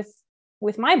experienced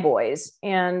with my boys.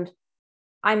 And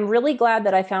I'm really glad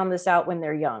that I found this out when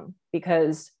they're young,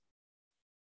 because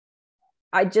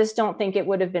I just don't think it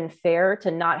would have been fair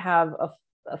to not have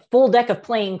a full deck of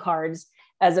playing cards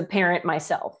as a parent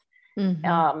myself.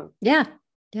 That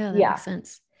makes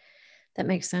sense. That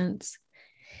makes sense.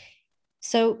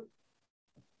 So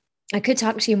I could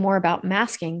talk to you more about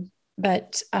masking,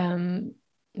 but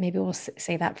maybe we'll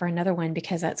say that for another one,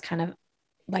 because that's kind of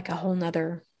like a whole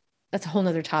nother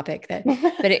topic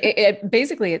but it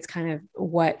basically, it's kind of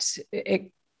what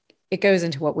it goes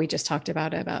into what we just talked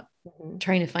about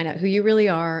trying to find out who you really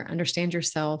are, understand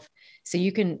yourself, so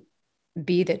you can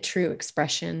be the true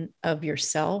expression of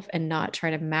yourself and not try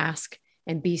to mask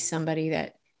and be somebody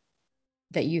that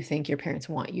you think your parents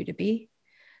want you to be.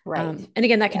 Right. And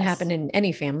again, that can happen in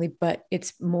any family, but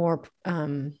it's more,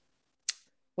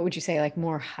 what would you say, like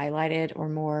more highlighted, or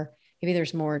more, maybe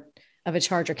there's more of a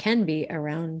charge, or can be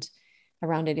around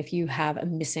it if you have a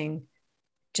missing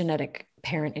genetic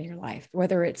parent in your life,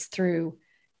 whether it's through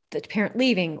the parent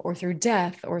leaving or through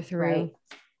death or through,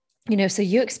 so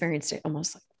you've experienced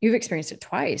it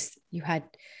twice. You had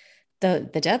the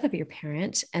death of your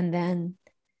parent, and then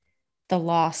the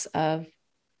loss of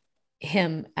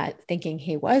him at thinking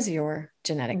he was your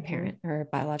genetic parent or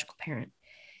biological parent.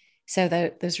 So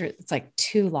it's like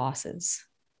 2 losses,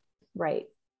 right?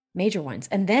 Major ones.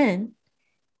 And then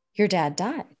your dad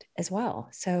died as well.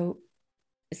 So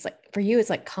it's like, for you, it's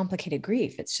like complicated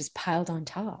grief. It's just piled on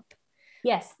top.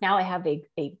 Yes. Now I have a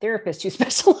therapist who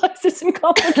specializes in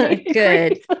complicated Good.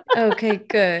 grief. Okay,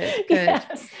 good.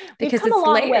 Yes. Because it's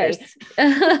layers.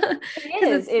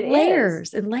 It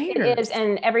layers and layers. It is.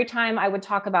 And every time I would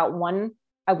talk about one,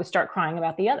 I would start crying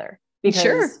about the other,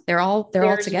 because they're all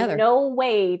together. No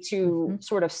way to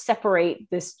sort of separate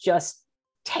this just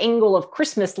tangle of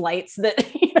Christmas lights that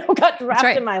got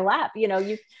dropped in my lap. You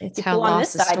pull on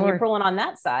this side and you're pulling on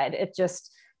that side.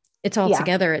 It's all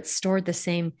together. It's stored the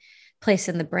same place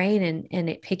in the brain, and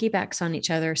it piggybacks on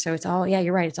each other. So it's all,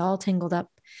 you're right. It's all tangled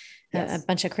up. A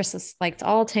bunch of Christmas lights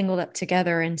all tangled up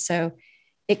together. And so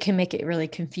it can make it really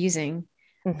confusing.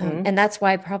 And that's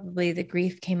why probably the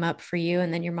grief came up for you.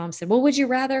 And then your mom said, well, would you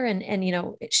rather? And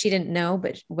she didn't know,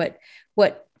 but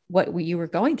what you were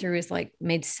going through is like,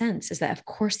 made sense, is that of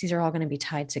course, these are all going to be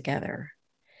tied together.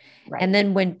 Right. And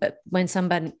then when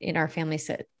somebody in our family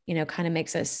said, kind of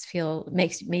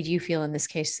made you feel, in this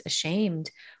case,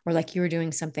 ashamed, or like you were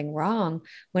doing something wrong,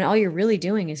 when all you're really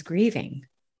doing is grieving.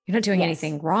 You're not doing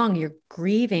anything wrong. You're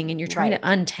grieving, and you're trying to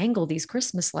untangle these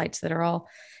Christmas lights that are all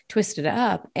twisted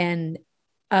up. And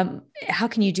how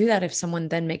can you do that if someone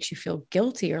then makes you feel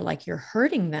guilty, or like you're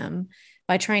hurting them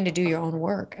by trying to do your own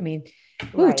work? I mean,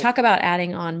 talk about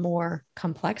adding on more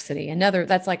complexity.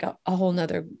 That's like a whole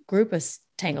nother group of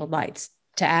tangled lights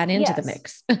to add into the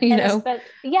mix,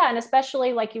 and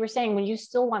especially like you were saying, when you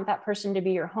still want that person to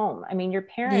be your home. I mean, your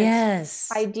parents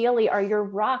ideally are your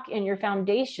rock and your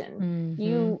foundation.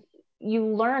 You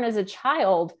learn as a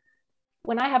child,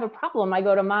 when I have a problem, I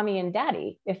go to mommy and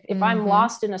daddy. If I'm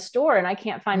lost in a store and I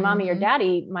can't find mommy or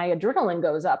daddy, my adrenaline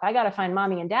goes up. I got to find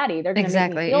mommy and daddy. They're going to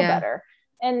make me feel better.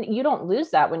 And you don't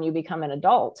lose that when you become an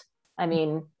adult. I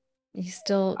mean,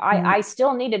 I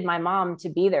still needed my mom to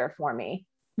be there for me.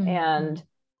 And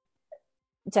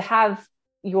to have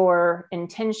your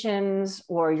intentions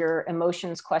or your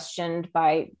emotions questioned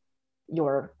by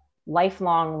your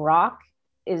lifelong rock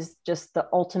is just the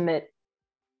ultimate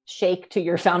shake to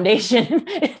your foundation.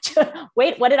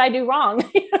 Wait, what did I do wrong?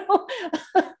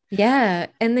 Yeah.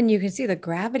 And then you can see the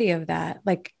gravity of that,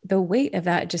 like the weight of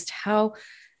that, just how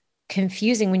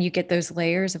confusing when you get those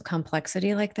layers of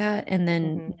complexity like that, and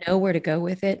then know where to go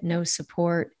with it, no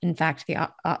support. In fact, the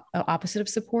opposite of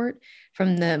support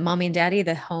from the mommy and daddy,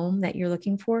 the home that you're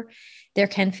looking for, there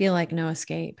can feel like no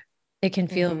escape. It can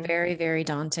feel very, very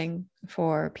daunting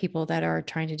for people that are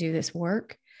trying to do this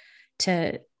work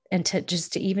to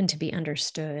even to be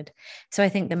understood. So I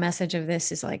think the message of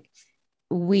this is like,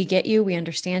 we get you, we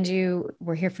understand you,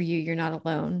 we're here for you, you're not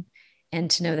alone. And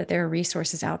to know that there are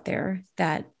resources out there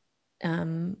that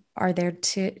are there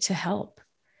to help.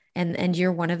 And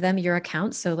you're one of them, your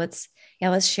accounts. So let's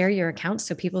share your accounts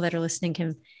so people that are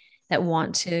listening that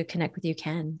want to connect with you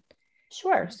can.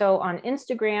 Sure. So on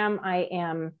Instagram, I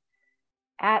am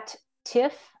at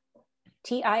Tiff,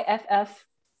 TIFF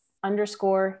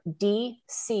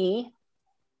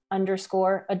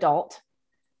 _DC_adult.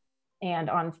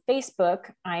 And on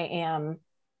Facebook, I am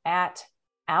at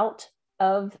Out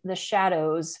of the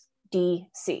Shadows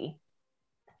DC.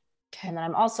 Okay. And then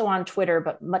I'm also on Twitter,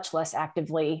 but much less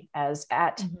actively, as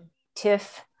at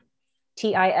Tiff,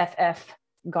 TIFF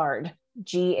Gard,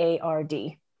 GARD.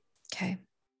 Okay.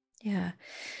 Yeah.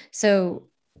 So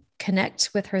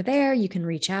connect with her there. You can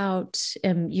reach out.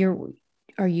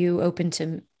 Are you open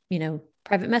to,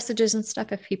 private messages and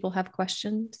stuff if people have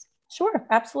questions? Sure.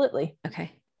 Absolutely.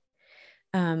 Okay.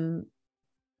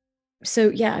 So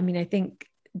yeah, I mean, I think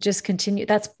just continue.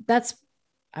 That's,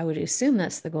 I would assume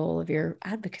that's the goal of your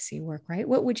advocacy work, right?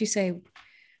 What would you say?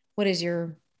 What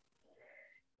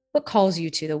calls you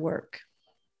to the work?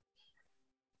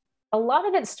 A lot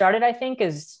of it started, I think,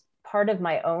 as part of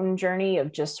my own journey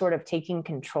of just sort of taking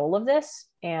control of this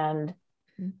and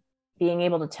being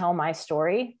able to tell my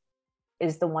story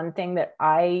is the one thing that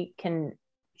I can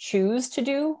choose to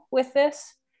do with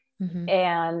this.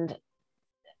 And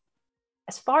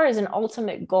as far as an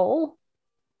ultimate goal,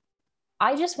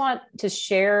 I just want to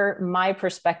share my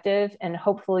perspective and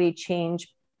hopefully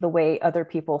change the way other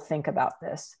people think about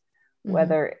this.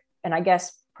 And I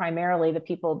guess primarily the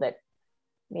people that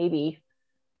maybe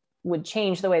would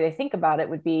change the way they think about it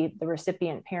would be the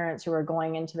recipient parents who are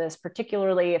going into this,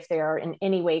 particularly if they are in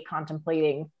any way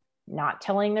contemplating not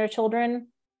telling their children.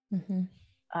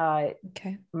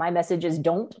 Okay. My message is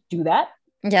don't do that.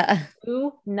 Yeah.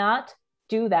 Do not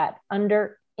do that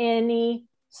under any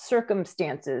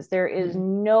circumstances. There is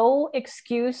no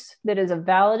excuse that is a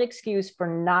valid excuse for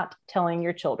not telling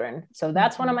your children. So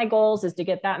that's one of my goals, is to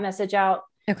get that message out.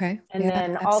 Okay. And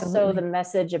then also the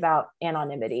message about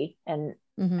anonymity and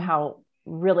how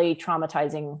really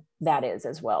traumatizing that is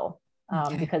as well.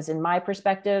 Because in my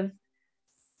perspective,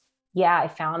 I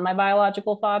found my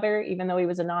biological father, even though he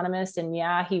was anonymous, and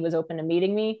he was open to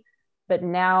meeting me. But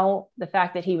now the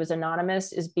fact that he was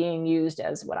anonymous is being used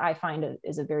as what I find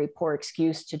is a very poor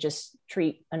excuse to just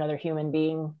treat another human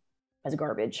being as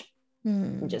garbage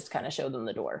and just kind of show them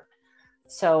the door.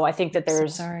 So I think that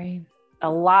there's a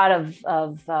lot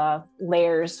of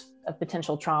layers of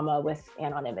potential trauma with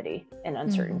anonymity and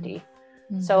uncertainty.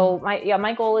 So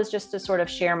my goal is just to sort of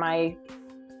share my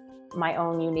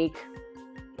own unique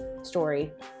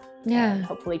story. And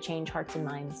hopefully change hearts and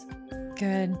minds.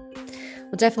 Good.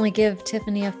 Well, definitely give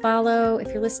Tiffany a follow if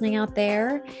you're listening out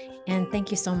there. And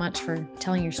thank you so much for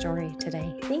telling your story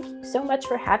today. Thank you so much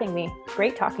for having me.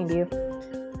 Great talking to you.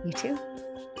 You too.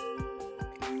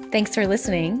 Thanks for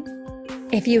listening.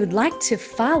 If you would like to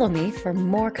follow me for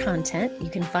more content, you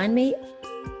can find me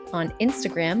on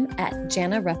Instagram at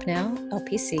Jana Rupnow,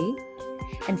 LPC,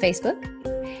 and Facebook.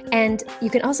 And you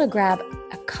can also grab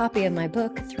a copy of my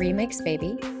book, 3 Makes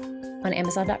Baby, on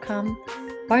Amazon.com,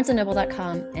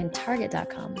 BarnesandNoble.com, and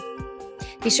Target.com.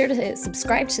 Be sure to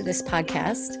subscribe to this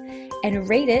podcast and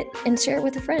rate it and share it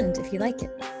with a friend if you like it.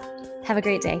 Have a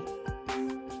great day.